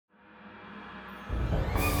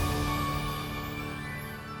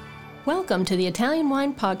Welcome to the Italian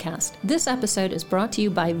Wine Podcast. This episode is brought to you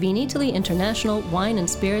by Vinitaly International Wine and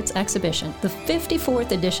Spirits Exhibition. The 54th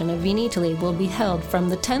edition of Vinitaly will be held from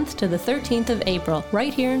the 10th to the 13th of April,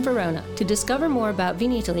 right here in Verona. To discover more about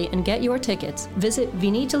Vinitaly and get your tickets, visit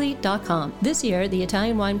vinitaly.com. This year, the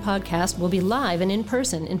Italian Wine Podcast will be live and in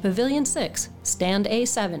person in Pavilion 6, Stand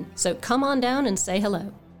A7. So come on down and say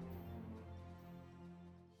hello.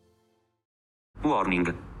 Warning.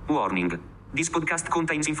 This podcast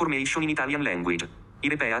contains information in Italian language. I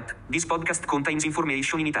repeat, this podcast contains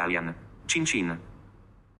information in Italian. Cin cin.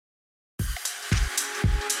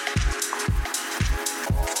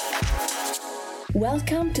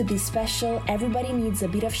 Welcome to this special Everybody Needs a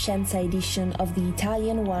Bit of Scienza edition of the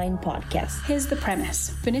Italian Wine Podcast. Here's the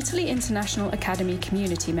premise. Vinitaly International Academy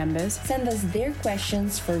community members send us their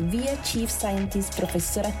questions for VIA Chief Scientist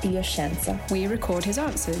Professor Attilio Scienza. We record his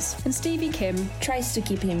answers, and Stevie Kim tries to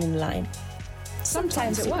keep him in line.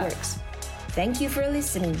 Sometimes it works. Thank you for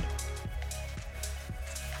listening.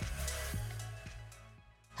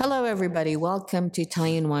 Hello, everybody. Welcome to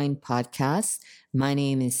Italian Wine Podcast. My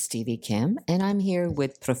name is Stevie Kim, and I'm here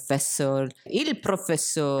with Il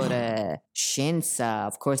Professore Scienza.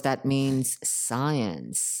 Of course, that means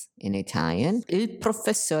science in Italian. Il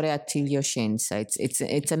Professore Attilio Scienza.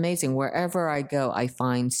 It's amazing. Wherever I go, I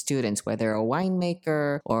find students, whether a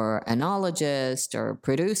winemaker or enologist or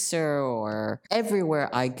producer, or everywhere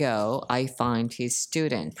I go, I find his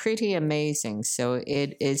student. Pretty amazing. So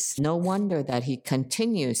it is no wonder that he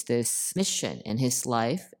continues this mission in his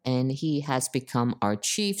life, and he has become our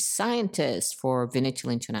chief scientist for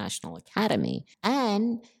Vinitaly International Academy.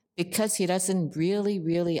 And because he doesn't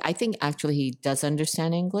really, I think actually he does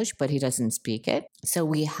understand English, but he doesn't speak it. So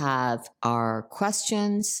we have our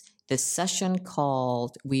questions, this session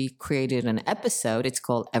we created an episode. It's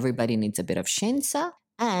called Everybody Needs a Bit of Scienza.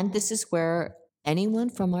 And this is where anyone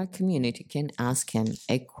from our community can ask him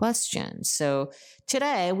a question. So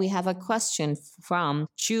today we have a question from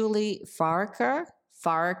Julie Farker,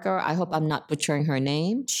 I hope I'm not butchering her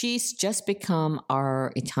name. She's just become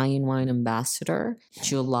our Italian wine ambassador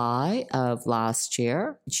July of last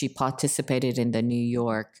year. She participated in the New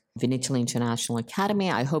York Vinitaly International Academy.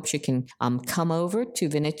 I hope she can come over to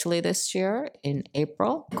Vinitaly this year in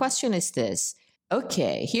April. The question is this.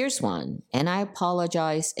 Okay, here's one. And I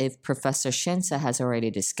apologize if Professor Scienza has already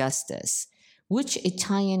discussed this. Which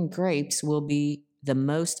Italian grapes will be the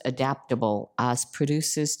most adaptable as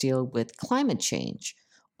producers deal with climate change,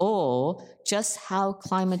 or just how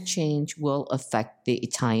climate change will affect the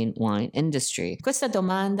Italian wine industry? Questa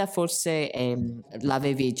domanda forse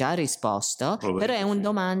l'avevi già risposto, però è una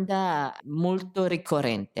domanda molto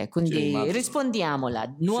ricorrente, quindi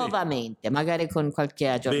rispondiamola nuovamente, magari con qualche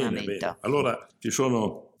aggiornamento. Bene. Allora ci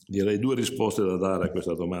sono direi due risposte da dare a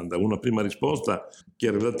questa domanda. Una prima risposta che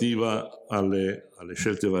è relativa alle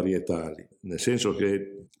scelte varietali, nel senso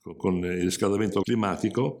che con il riscaldamento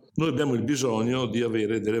climatico noi abbiamo il bisogno di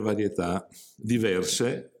avere delle varietà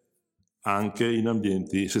diverse anche in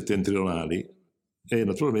ambienti settentrionali, e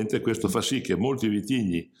naturalmente questo fa sì che molti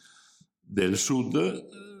vitigni del sud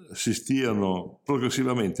si stiano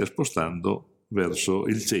progressivamente spostando verso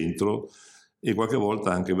il centro e qualche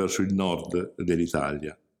volta anche verso il nord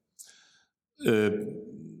dell'Italia.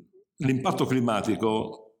 L'impatto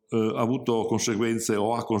climatico ha avuto conseguenze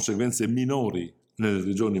o ha conseguenze minori nelle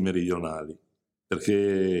regioni meridionali,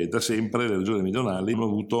 perché da sempre le regioni meridionali hanno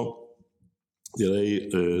avuto,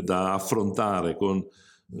 direi, da affrontare con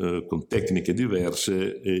tecniche diverse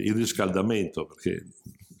il riscaldamento, perché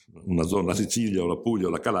una zona, la Sicilia o la Puglia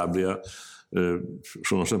o la Calabria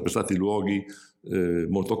sono sempre stati luoghi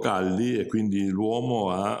molto caldi, e quindi l'uomo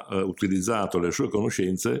ha utilizzato le sue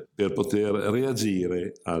conoscenze per poter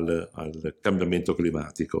reagire al cambiamento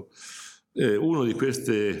climatico. Una di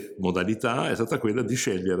queste modalità è stata quella di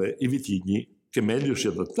scegliere i vitigni che meglio si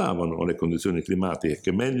adattavano alle condizioni climatiche,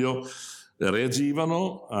 che meglio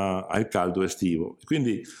reagivano al caldo estivo.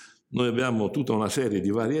 Quindi noi abbiamo tutta una serie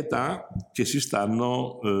di varietà che si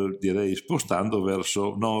stanno, direi, spostando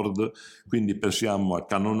verso nord, quindi pensiamo al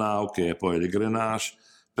Cannonau, che è poi il Grenache,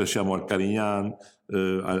 pensiamo al Carignan,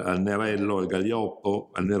 al Nerello, al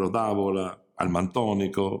Gaglioppo, al Nero d'Avola, al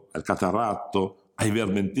Mantonico, al Catarratto, ai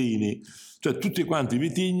Vermentini, cioè tutti quanti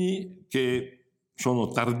vitigni che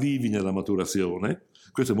sono tardivi nella maturazione.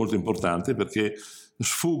 Questo è molto importante perché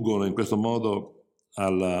sfuggono in questo modo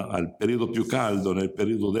al periodo più caldo, nel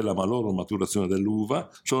periodo della loro maturazione dell'uva.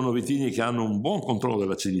 Sono vitigni che hanno un buon controllo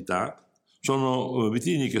dell'acidità, sono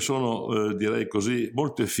vitigni che sono, direi così,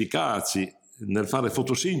 molto efficaci nel fare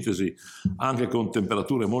fotosintesi anche con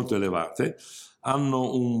temperature molto elevate,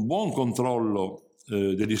 hanno un buon controllo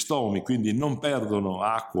degli stomi, quindi non perdono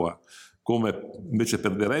acqua come invece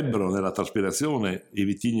perderebbero nella traspirazione i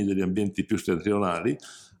vitigni degli ambienti più settentrionali,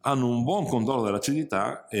 hanno un buon controllo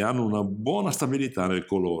dell'acidità e hanno una buona stabilità nel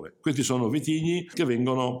colore. Questi sono vitigni che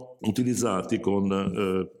vengono utilizzati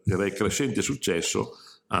con direi crescente successo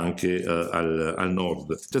anche al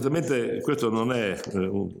nord. Certamente questo non è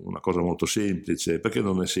una cosa molto semplice. Perché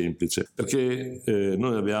non è semplice? Perché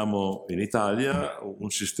noi abbiamo in Italia un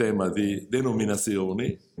sistema di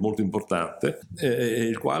denominazioni molto importante,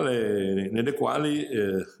 nelle quali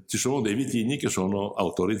ci sono dei vitigni che sono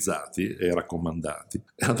autorizzati e raccomandati.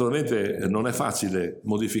 E naturalmente non è facile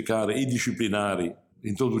modificare i disciplinari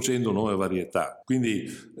introducendo nuove varietà,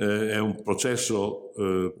 quindi è un processo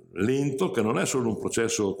lento, che non è solo un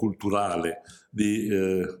processo culturale di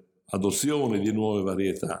adozione di nuove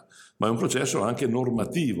varietà, ma è un processo anche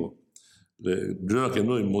normativo. Bisogna che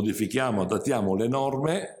noi modifichiamo, adattiamo le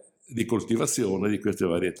norme di coltivazione di queste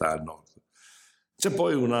varietà al nord. C'è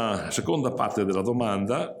poi una seconda parte della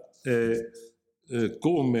domanda,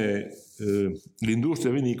 come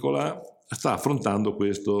l'industria vinicola sta affrontando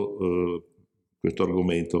questo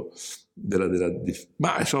argomento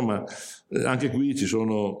ma insomma anche qui ci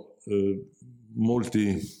sono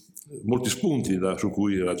molti spunti su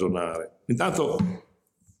cui ragionare. Intanto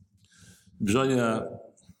bisogna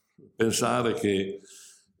pensare che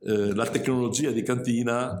la tecnologia di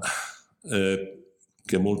cantina,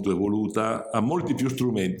 che è molto evoluta, ha molti più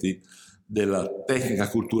strumenti della tecnica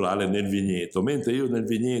culturale nel vigneto, mentre io nel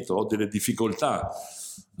vigneto ho delle difficoltà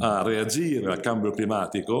a reagire al cambio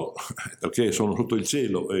climatico perché sono sotto il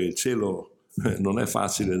cielo e il cielo non è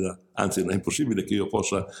facile, anzi è impossibile che io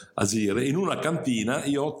possa agire. In una cantina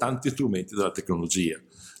io ho tanti strumenti della tecnologia,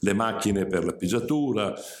 le macchine per la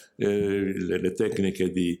pigiatura, le tecniche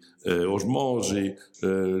di osmosi,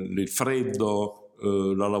 il freddo,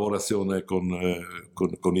 la lavorazione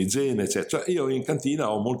con igiene, eccetera. Io in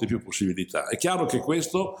cantina ho molte più possibilità. È chiaro che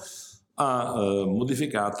questo ha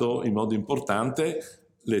modificato in modo importante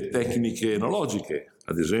le tecniche enologiche.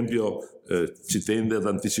 Ad esempio si tende ad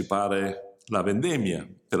anticipare la vendemmia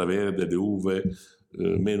per avere delle uve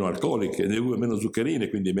meno alcoliche, delle uve meno zuccherine,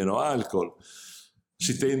 quindi meno alcol.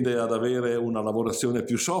 Si tende ad avere una lavorazione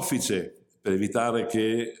più soffice per evitare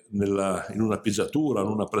che in una pigiatura, in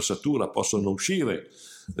una pressatura possano uscire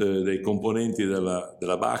dei componenti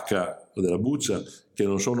della bacca o della buccia che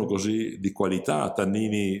non sono così di qualità,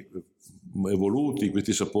 tannini evoluti,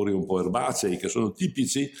 questi sapori un po' erbacei che sono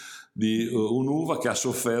tipici di un'uva che ha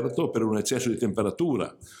sofferto per un eccesso di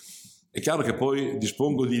temperatura. È chiaro che poi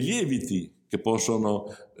dispongo di lieviti che possono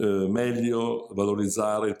meglio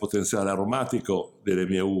valorizzare il potenziale aromatico delle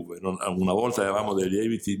mie uve. Una volta avevamo dei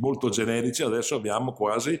lieviti molto generici, adesso abbiamo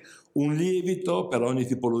quasi un lievito per ogni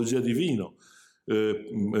tipologia di vino,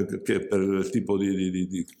 che per il tipo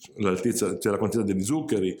l'altezza, c'è la quantità degli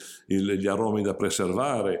zuccheri, gli aromi da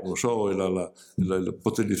preservare, non so,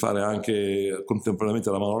 poterli fare anche contemporaneamente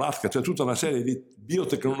la manolasca, cioè tutta una serie di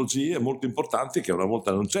biotecnologie molto importanti che una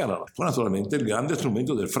volta non c'erano. Poi naturalmente il grande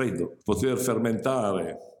strumento del freddo, poter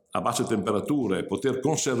fermentare a basse temperature, poter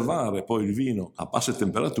conservare poi il vino a basse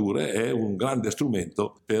temperature è un grande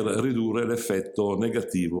strumento per ridurre l'effetto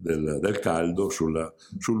negativo del caldo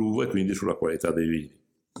sull'uva e quindi sulla qualità dei vini.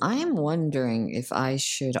 I'm wondering if I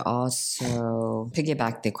should also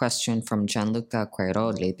piggyback the question from Gianluca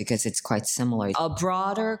Quairoli because it's quite similar. A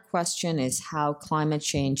broader question is how climate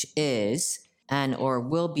change is and or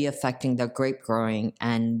will be affecting the grape growing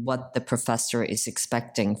and what the professor is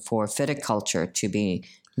expecting for viticulture to be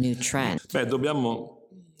new trend. Dobbiamo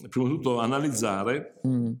prima di tutto analizzare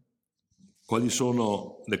quali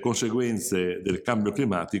sono le conseguenze del cambio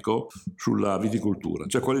climatico sulla viticoltura,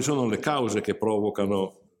 cioè quali sono le cause che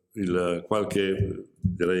provocano qualche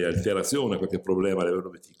alterazione, qualche problema a livello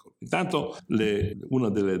viticolo. Intanto una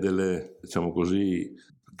delle diciamo così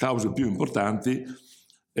cause più importanti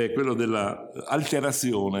è quello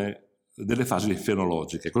dell'alterazione delle fasi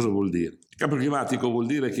fenologiche. Cosa vuol dire? Il cambio climatico vuol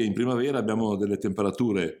dire che in primavera abbiamo delle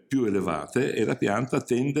temperature più elevate e la pianta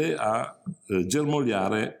tende a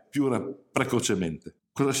germogliare più precocemente.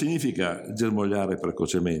 Cosa significa germogliare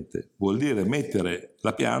precocemente? Vuol dire mettere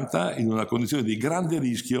la pianta in una condizione di grande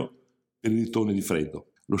rischio per i ritorni di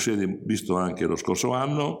freddo. Lo si è visto anche lo scorso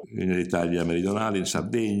anno nell'Italia meridionale, in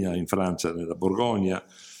Sardegna, in Francia, nella Borgogna.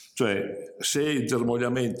 Cioè, se il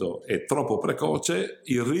germogliamento è troppo precoce,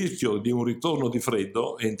 il rischio di un ritorno di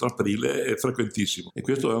freddo entro aprile è frequentissimo e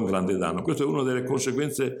questo è un grande danno. Questo è una delle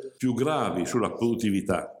conseguenze più gravi sulla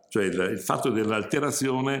produttività, cioè il fatto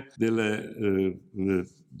dell'alterazione delle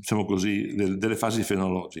fasi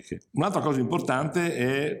fenologiche. Un'altra cosa importante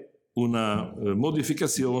è una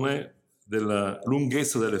modificazione della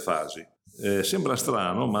lunghezza delle fasi. Sembra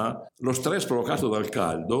strano, ma lo stress provocato dal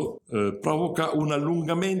caldo provoca un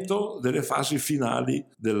allungamento delle fasi finali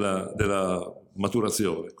della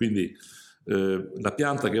maturazione. Quindi la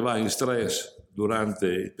pianta che va in stress durante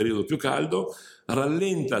il periodo più caldo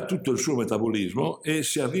rallenta tutto il suo metabolismo e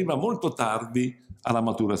si arriva molto tardi alla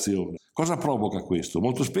maturazione. Cosa provoca questo?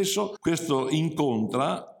 Molto spesso questo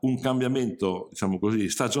incontra un cambiamento, diciamo così,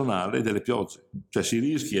 stagionale delle piogge, cioè si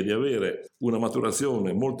rischia di avere una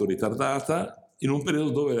maturazione molto ritardata in un periodo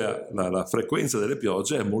dove la frequenza delle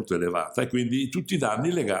piogge è molto elevata, e quindi tutti i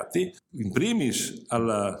danni legati in primis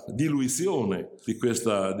alla diluizione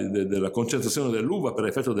della concentrazione dell'uva per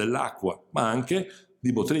effetto dell'acqua, ma anche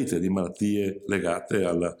di botrite, di malattie legate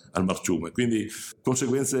al marciume. Quindi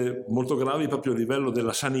conseguenze molto gravi proprio a livello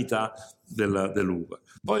della sanità dell'uva.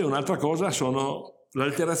 Poi un'altra cosa sono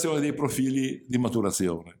l'alterazione dei profili di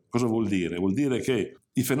maturazione. Cosa vuol dire? Vuol dire che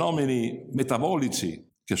i fenomeni metabolici,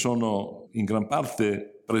 che sono in gran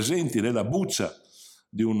parte presenti nella buccia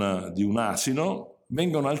di un acino,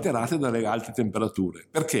 vengono alterate dalle alte temperature.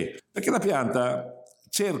 Perché? Perché la pianta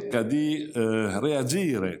cerca di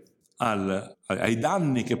reagire ai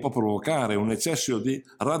danni che può provocare un eccesso di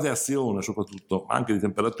radiazione, soprattutto, ma anche di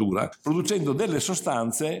temperatura, producendo delle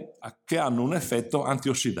sostanze che hanno un effetto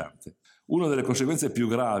antiossidante. Una delle conseguenze più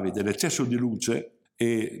gravi dell'eccesso di luce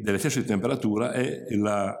e dell'eccesso di temperatura è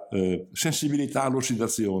la sensibilità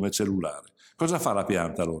all'ossidazione cellulare. Cosa fa la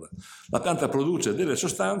pianta allora? La pianta produce delle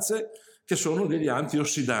sostanze che sono degli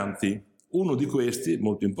antiossidanti. Uno di questi,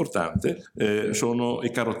 molto importante, sono i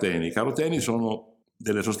caroteni. I caroteni sono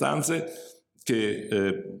delle sostanze che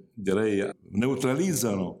direi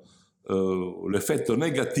neutralizzano l'effetto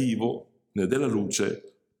negativo della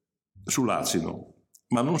luce sull'acino,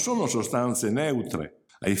 ma non sono sostanze neutre.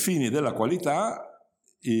 Ai fini della qualità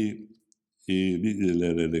i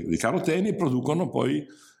caroteni producono poi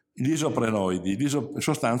gli isoprenoidi,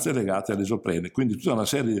 sostanze legate all'isoprene, quindi tutta una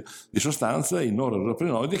serie di sostanze, i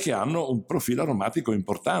norisoprenoidi, che hanno un profilo aromatico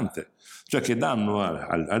importante, cioè che danno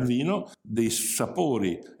al vino dei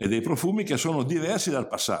sapori e dei profumi che sono diversi dal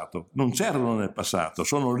passato, non c'erano nel passato,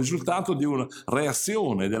 sono il risultato di una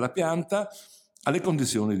reazione della pianta alle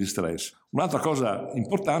condizioni di stress. Un'altra cosa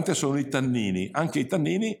importante sono i tannini. Anche i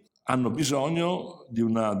tannini hanno bisogno di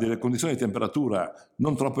delle condizioni di temperatura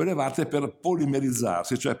non troppo elevate per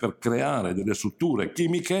polimerizzarsi, cioè per creare delle strutture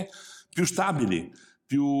chimiche più stabili,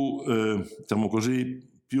 diciamo così,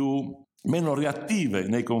 meno reattive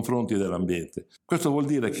nei confronti dell'ambiente. Questo vuol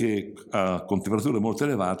dire che con temperature molto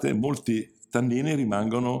elevate molti tannini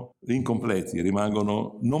rimangono incompleti,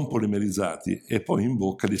 rimangono non polimerizzati, e poi in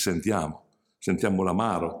bocca li sentiamo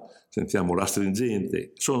l'amaro, sentiamo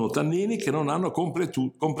l'astringente. Sono tannini che non hanno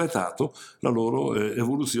completato la loro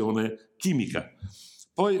evoluzione chimica.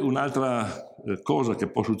 Poi un'altra cosa che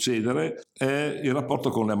può succedere è il rapporto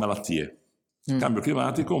con le malattie. Il cambio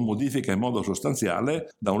climatico modifica in modo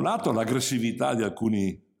sostanziale, da un lato, l'aggressività di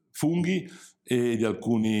alcuni funghi e di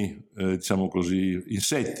alcuni, diciamo così,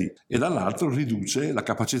 insetti, e dall'altro riduce la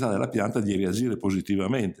capacità della pianta di reagire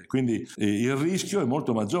positivamente. Quindi il rischio è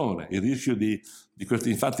molto maggiore. Il rischio di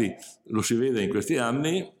questi, infatti lo si vede in questi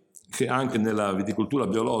anni, che anche nella viticoltura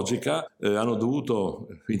biologica hanno dovuto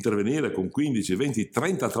intervenire con 15, 20,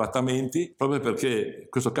 30 trattamenti, proprio perché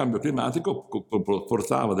questo cambio climatico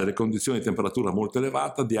portava delle condizioni di temperatura molto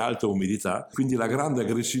elevata, di alta umidità, quindi la grande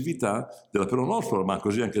aggressività della peronospora, ma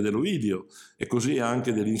così anche dell'oidio e così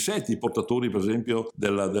anche degli insetti portatori, per esempio,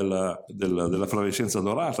 della flavescenza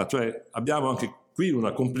dorata. Cioè abbiamo anche qui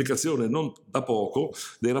una complicazione non da poco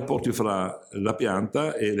dei rapporti fra la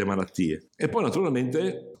pianta e le malattie. E poi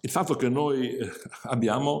naturalmente il fatto che noi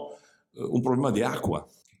abbiamo un problema di acqua.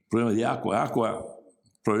 Acqua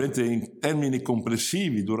probabilmente in termini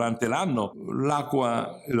complessivi durante l'anno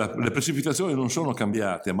le precipitazioni non sono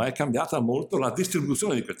cambiate, ma è cambiata molto la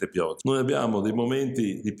distribuzione di queste piogge. Noi abbiamo dei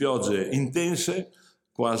momenti di piogge intense,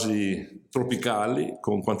 quasi tropicali,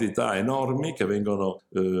 con quantità enormi che vengono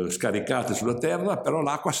scaricate sulla terra, però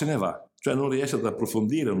l'acqua se ne va, cioè non riesce ad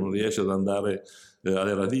approfondire, non riesce ad andare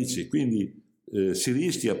alle radici, quindi si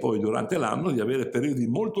rischia poi durante l'anno di avere periodi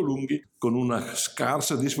molto lunghi con una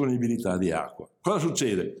scarsa disponibilità di acqua. Cosa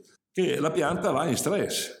succede? Che la pianta va in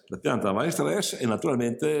stress, e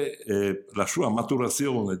naturalmente la sua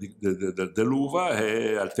maturazione dell'uva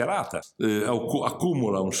è alterata,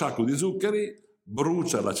 accumula un sacco di zuccheri,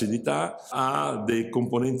 brucia l'acidità, ha dei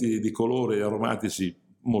componenti di colore aromatici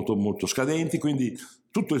molto, molto scadenti, quindi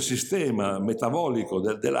tutto il sistema metabolico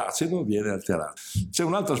dell'acido viene alterato. C'è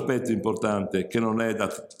un altro aspetto importante che non è da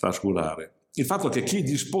trascurare: il fatto che chi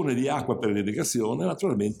dispone di acqua per l'irrigazione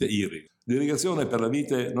naturalmente irriga. L'irrigazione per la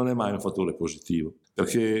vite non è mai un fattore positivo,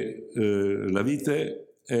 perché la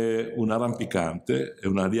vite è una rampicante, è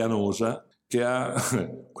una lianosa che ha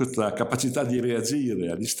questa capacità di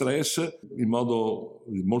reagire agli stress in modo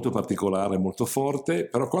molto particolare, molto forte,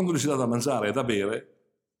 però quando gli si dà da mangiare e da bere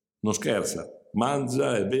non scherza,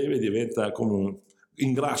 mangia e beve, diventa come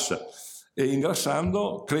ingrassa, e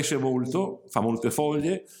ingrassando cresce molto, fa molte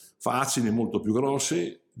foglie, fa acini molto più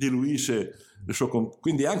grossi, diluisce il suo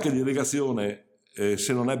quindi anche l'irrigazione,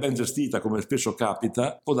 se non è ben gestita, come spesso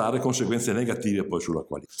capita, può dare conseguenze negative poi sulla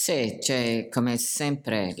qualità. Sì, cioè come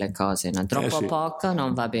sempre le cose, no? Troppo poco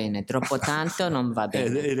non va bene, troppo tanto non va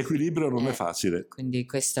bene. E l'equilibrio non è facile. Quindi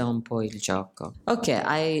questo è un po' il gioco. Ok,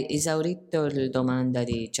 hai esaurito la domanda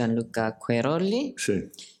di Gianluca Querolli. Sì.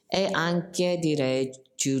 E anche direi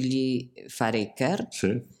Julie Fariker.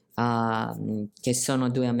 Sì. Che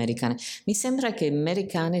sono due americane. Mi sembra che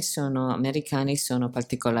americani sono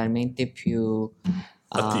particolarmente più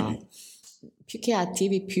attivi. Più che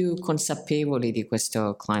attivi, più consapevoli di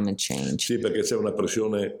questo climate change. Sì, perché c'è una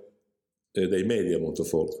pressione dei media molto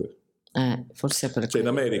forte. Forse per in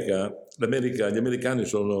America gli americani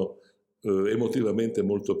sono emotivamente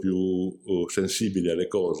molto più sensibili alle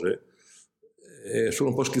cose. Sono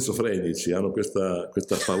un po' schizofrenici, hanno questa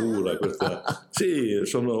paura, sì,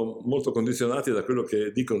 sono molto condizionati da quello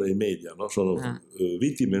che dicono i media, no? Sono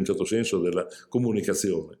vittime in un certo senso della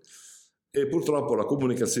comunicazione, e purtroppo la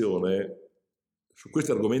comunicazione su questi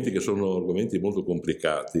argomenti, che sono argomenti molto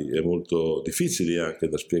complicati e molto difficili anche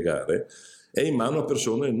da spiegare, è in mano a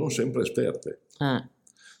persone non sempre esperte.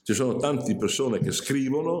 Ci sono tante persone che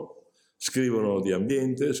scrivono di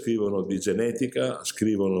ambiente, scrivono di genetica,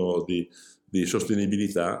 scrivono di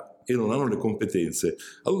sostenibilità, e non hanno le competenze.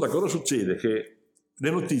 Allora cosa succede? Che le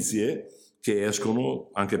notizie che escono,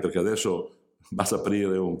 anche perché adesso basta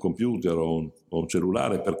aprire un computer o un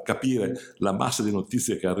cellulare per capire la massa di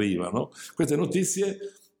notizie che arrivano, queste notizie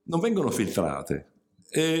non vengono filtrate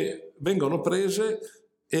e vengono prese,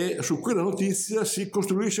 e su quella notizia si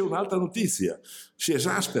costruisce un'altra notizia, si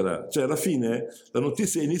esaspera, cioè alla fine la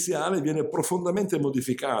notizia iniziale viene profondamente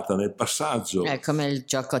modificata nel passaggio. È come il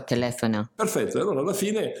gioco a telefono. Perfetto, e allora alla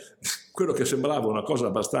fine quello che sembrava una cosa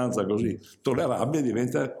abbastanza così tollerabile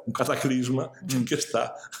diventa un cataclisma che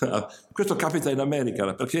sta. Questo capita in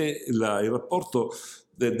America, perché il rapporto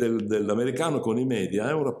dell'americano con i media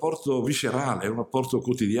è un rapporto viscerale, è un rapporto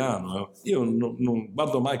quotidiano. Io non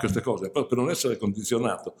guardo mai queste cose, però per non essere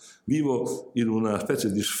condizionato vivo in una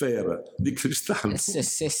specie di sfera di cristallo.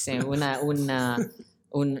 Sì,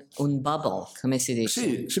 un bubble, come si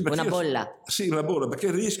dice? Sì, una bolla. Sì, una bolla,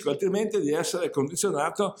 perché rischio altrimenti di essere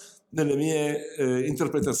condizionato nelle mie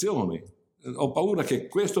interpretazioni. Ho paura che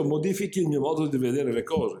questo modifichi il mio modo di vedere le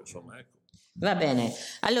cose, insomma, ecco. Va bene,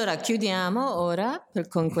 allora chiudiamo ora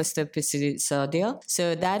con questo episodio.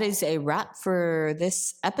 So that is a wrap for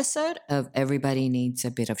this episode of Everybody Needs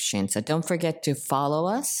a Bit of Scienza. Don't forget to follow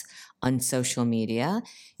us on social media.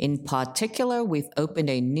 In particular, we've opened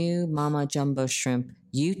a new Mama Jumbo Shrimp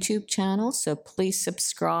YouTube channel, so please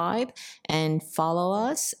subscribe and follow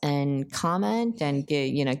us and comment and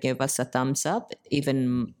give us a thumbs up,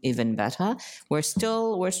 even better. We're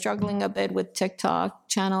struggling a bit with TikTok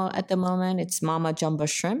channel at the moment. It's Mama Jumbo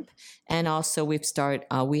Shrimp, and also we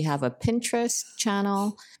have a Pinterest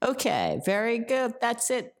channel. Okay, very good. That's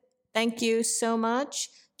it. Thank you so much.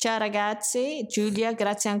 Ciao ragazzi, Giulia,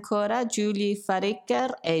 grazie ancora, Julie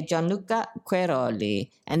Fariker e Gianluca Querolli.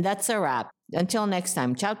 And that's a wrap. Until next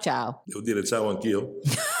time, ciao ciao. Devo dire ciao anch'io?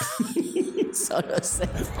 Solo se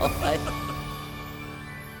vuoi.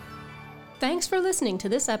 Thanks for listening to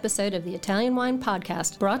this episode of the Italian Wine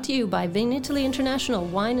Podcast, brought to you by Vinitaly International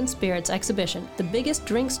Wine and Spirits Exhibition, the biggest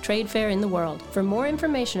drinks trade fair in the world. For more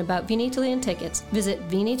information about Vinitaly and tickets, visit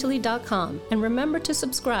vinitaly.com, and remember to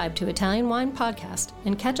subscribe to Italian Wine Podcast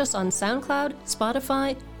and catch us on SoundCloud,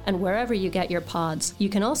 Spotify, and wherever you get your pods. You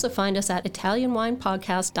can also find us at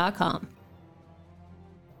italianwinepodcast.com.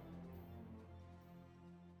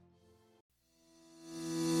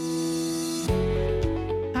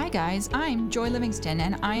 Hi guys, I'm Joy Livingston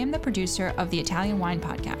and I am the producer of the Italian Wine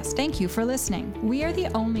Podcast. Thank you for listening. We are the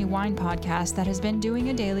only wine podcast that has been doing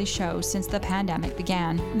a daily show since the pandemic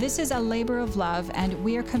began. This is a labor of love and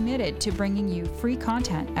we are committed to bringing you free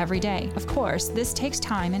content every day. Of course, this takes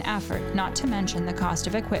time and effort, not to mention the cost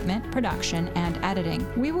of equipment, production, and editing.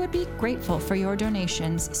 We would be grateful for your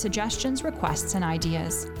donations, suggestions, requests, and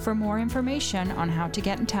ideas. For more information on how to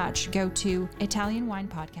get in touch, go to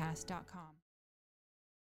italianwinepodcast.com.